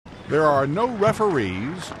There are no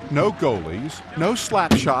referees, no goalies, no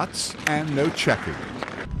slap shots, and no checking.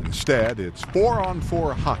 Instead, it's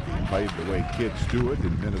 4-on-4 hockey played the way kids do it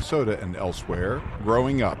in Minnesota and elsewhere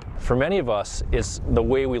growing up. For many of us, it's the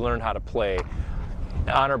way we learn how to play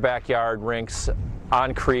on our backyard rinks,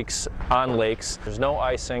 on creeks, on lakes. There's no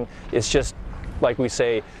icing. It's just, like we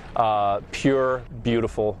say, pure,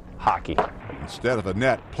 beautiful hockey. Instead of a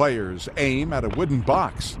net, players aim at a wooden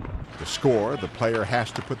box. To score, the player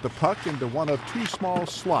has to put the puck into one of two small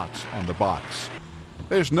slots on the box.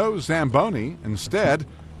 There's no Zamboni. Instead,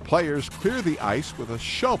 players clear the ice with a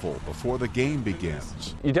shovel before the game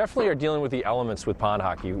begins. You definitely are dealing with the elements with pond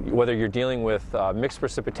hockey, whether you're dealing with mixed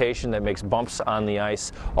precipitation that makes bumps on the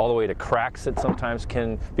ice, all the way to cracks that sometimes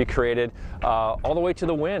can be created, all the way to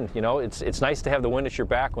the wind. You know, it's nice to have the wind at your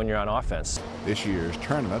back when you're on offense. This year's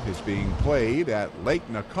tournament is being played at Lake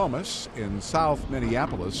Nokomis in South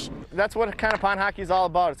Minneapolis. That's what kind of pond hockey is all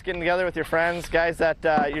about. It's getting together with your friends, guys that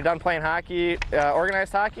you're done playing hockey,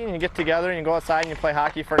 organized hockey, and you get together and you go outside and you play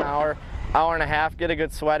hockey for an hour and a half, get a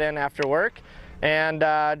good sweat in after work, and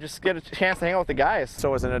just get a chance to hang out with the guys.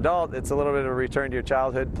 So as an adult, it's a little bit of a return to your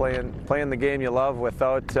childhood, playing the game you love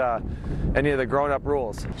without any of the grown-up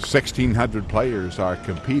rules. 1,600 players are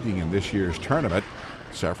competing in this year's tournament.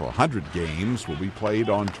 Several hundred games will be played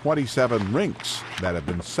on 27 rinks that have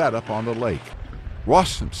been set up on the lake.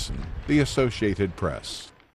 Ross Simpson, The Associated Press.